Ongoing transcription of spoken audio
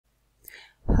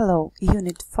Hello,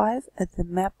 Unit 5 at the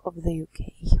map of the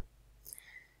UK.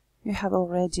 You have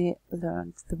already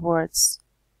learned the words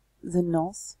the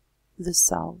north, the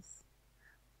south,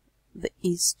 the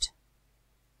east,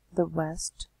 the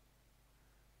west,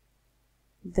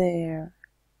 the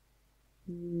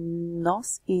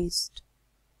northeast,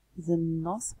 the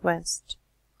northwest,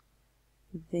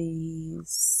 the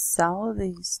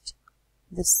southeast,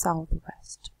 the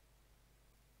southwest.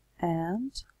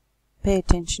 And pay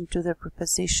attention to the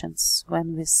prepositions.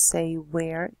 When we say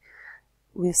where,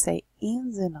 we say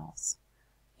in the north,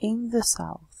 in the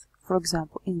south. For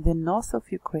example, in the north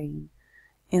of Ukraine,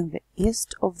 in the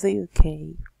east of the UK.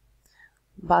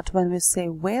 But when we say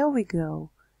where we go,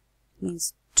 it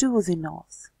means to the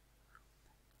north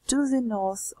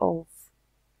of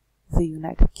the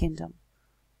United Kingdom,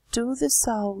 to the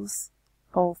south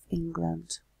of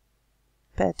England.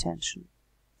 Pay attention.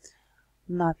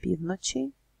 На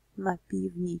півночі, на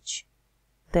північ.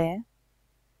 Де,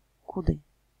 куди.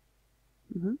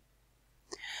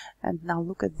 And now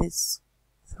look at these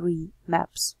three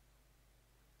maps.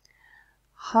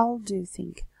 How do you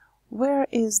think? Where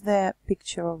is the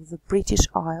picture of the British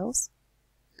Isles?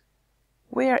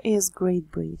 Where is Great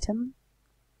Britain?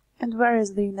 And where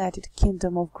is the United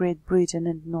Kingdom of Great Britain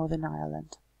and Northern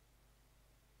Ireland?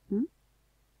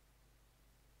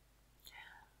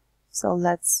 So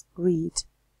let's read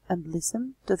and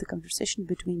listen to the conversation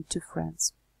between two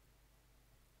friends.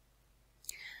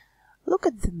 Look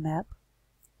at the map.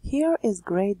 Here is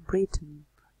Great Britain.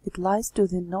 It lies to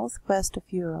the northwest of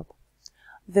Europe.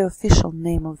 The official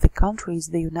name of the country is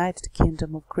the United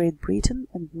Kingdom of Great Britain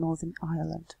and Northern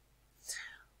Ireland.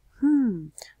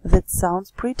 That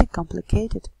sounds pretty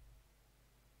complicated.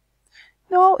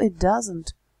 No, it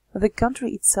doesn't. The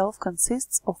country itself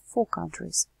consists of 4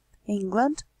 countries: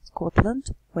 England,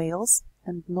 Scotland, Wales,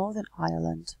 and Northern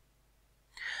Ireland.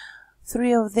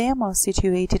 3 of them are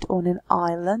situated on an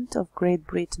island of Great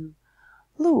Britain.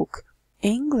 Look,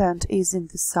 England is in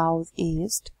the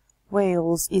southeast,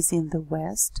 Wales is in the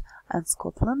west, and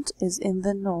Scotland is in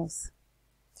the north.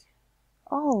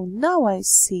 Oh, now I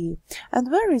see.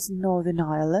 And where is Northern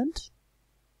Ireland?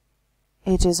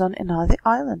 It is on another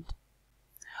island.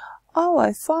 Oh,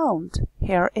 I found.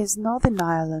 Here is Northern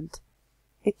Ireland.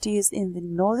 It is in the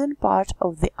northern part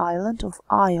of the island of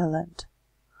Ireland.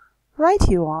 Right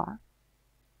you are.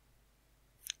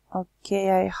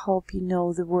 Okay, I hope you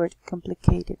know the word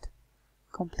complicated.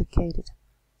 Complicated.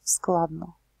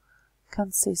 Складно.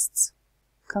 Consists.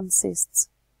 Consists.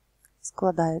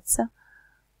 Складається.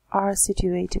 Are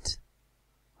situated.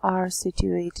 Are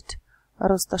situated.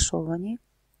 Розташовані.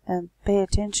 And pay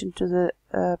attention to the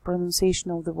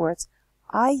pronunciation of the words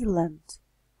island.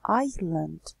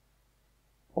 Island.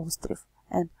 Острів,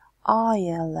 and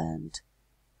Ireland,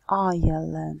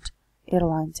 Ireland,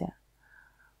 Ирландия.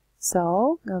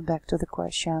 So, go back to the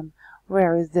question,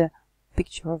 where is the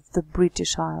picture of the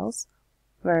British Isles?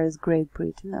 Where is Great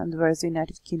Britain? And where is the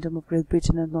United Kingdom of Great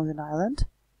Britain and Northern Ireland?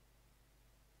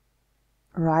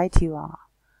 Right you are.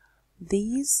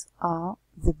 These are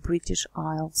the British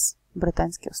Isles,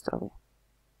 Британські острови.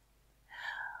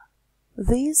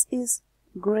 This is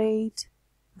Great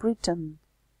Britain.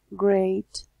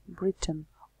 Great Britain,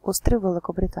 острів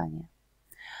Великобританія.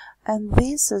 And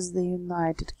this is the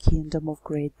United Kingdom of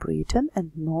Great Britain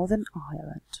and Northern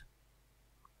Ireland.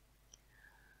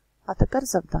 А тепер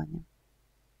завдання.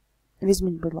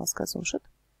 Візьміть, будь ласка, зошит.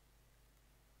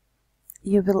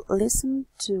 You will listen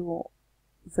to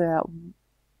the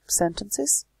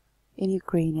sentences in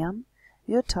Ukrainian.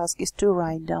 Your task is to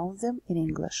write down them in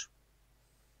English.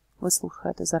 Ви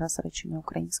слухаєте зараз речення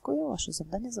українською, ваше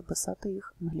завдання записати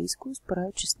їх англійською,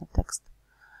 спираючись на текст.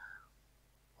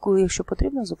 Коли, якщо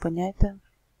потрібно, зупиняйте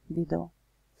відео.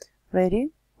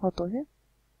 Ready? Готові?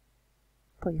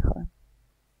 Поїхали.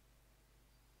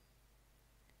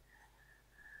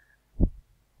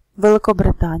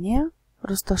 Великобританія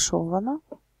розташована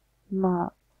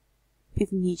на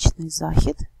північний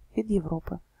захід від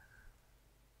Європи.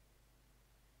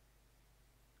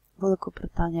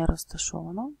 Великобританія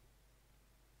розташована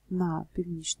на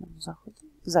північному заході,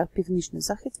 північний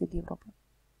захід від Європи.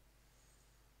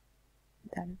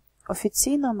 Далі.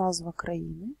 Офіційна назва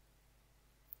країни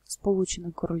 –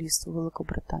 Сполучене Королівство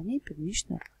Великобританії і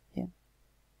Північна Ірландія.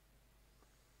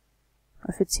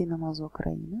 Офіційна назва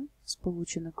країни –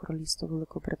 Сполучене Королівство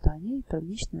Великобританії і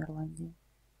Північна Ірландія.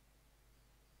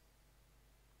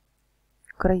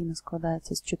 Країна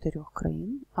складається з 4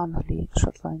 країн – Англії,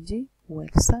 Шотландії,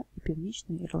 Уельса і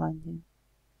Північної Ірландії.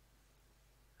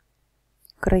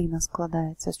 Країна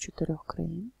складається з 4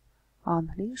 країн –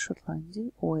 Англії,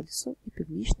 Шотландії, Уельсу і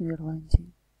Північної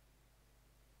Ірландії.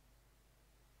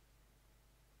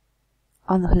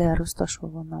 Англія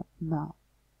розташована на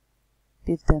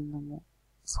південному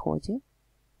сході,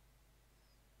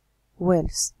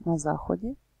 Уельс на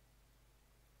заході,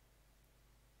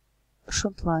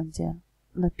 Шотландія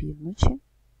на півночі,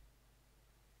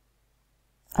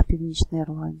 а Північна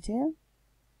Ірландія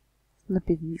на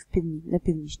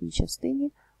північній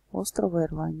частині острова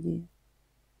Ірландії.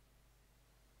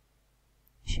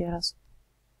 Ще раз.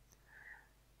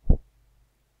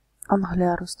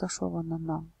 Англія розташована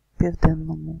на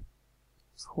південному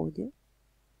сході,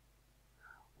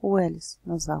 Уельс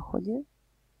на заході,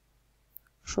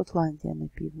 Шотландія на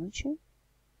півночі,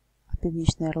 а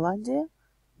Північна Ірландія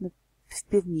в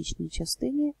північній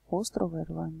частині острова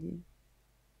Ірландії.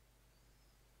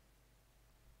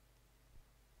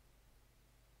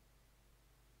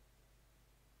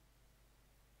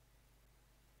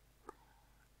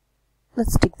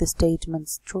 Let's take the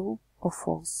statements true or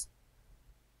false.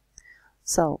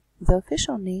 So, the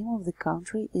official name of the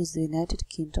country is the United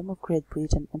Kingdom of Great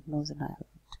Britain and Northern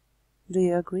Ireland. Do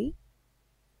you agree?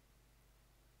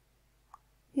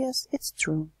 Yes, it's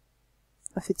true.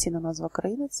 Офіційна назва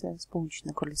країни – це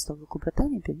Сполучене Королівство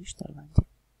Великобританії і Північна Ірландія.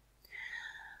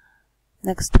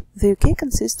 Next, the UK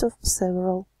consists of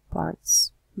several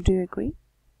parts. Do you agree?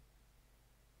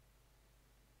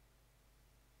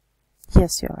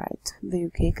 Yes, you're right. The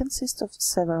UK consists of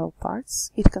several parts.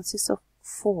 It consists of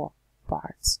 4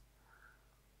 parts: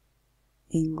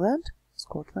 England,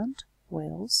 Scotland,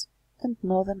 Wales, and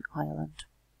Northern Ireland.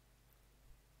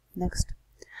 Next,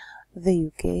 the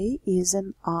UK is an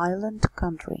island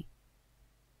country.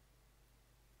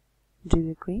 Do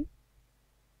you agree?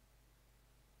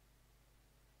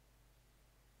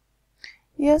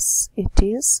 Yes, it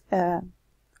is an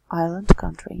island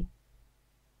country.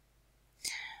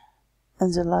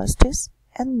 And the last is,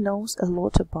 Anne knows a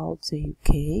lot about the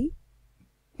UK.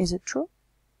 Is it true?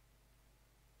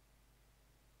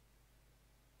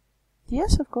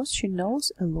 Yes, of course, she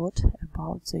knows a lot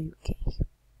about the UK.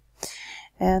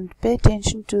 And pay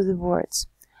attention to the words.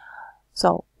 So,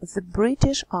 the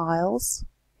British Isles,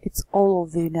 it's all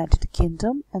of the United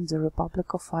Kingdom and the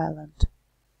Republic of Ireland.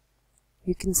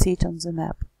 You can see it on the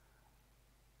map.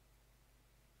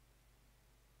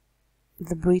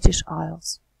 The British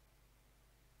Isles.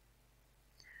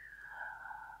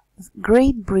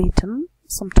 Great Britain,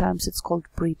 sometimes it's called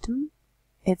Britain,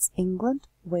 it's England,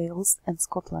 Wales, and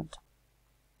Scotland.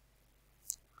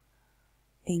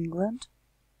 England,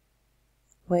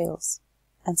 Wales,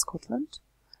 and Scotland,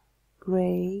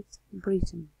 Great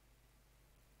Britain.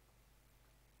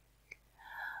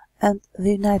 And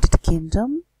the United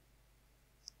Kingdom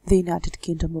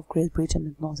of Great Britain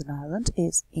and Northern Ireland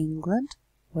is England,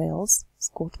 Wales,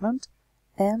 Scotland,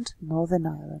 and Northern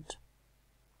Ireland.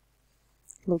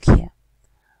 Look here.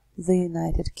 The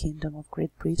United Kingdom of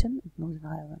Great Britain and Northern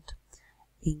Ireland.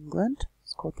 England,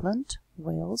 Scotland,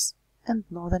 Wales, and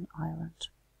Northern Ireland.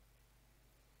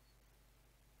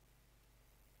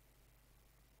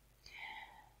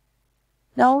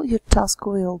 Now your task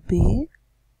will be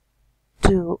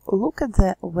to look at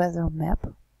the weather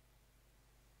map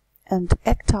and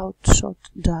act out short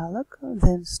dialogue,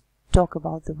 then talk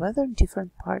about the weather in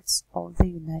different parts of the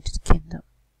United Kingdom.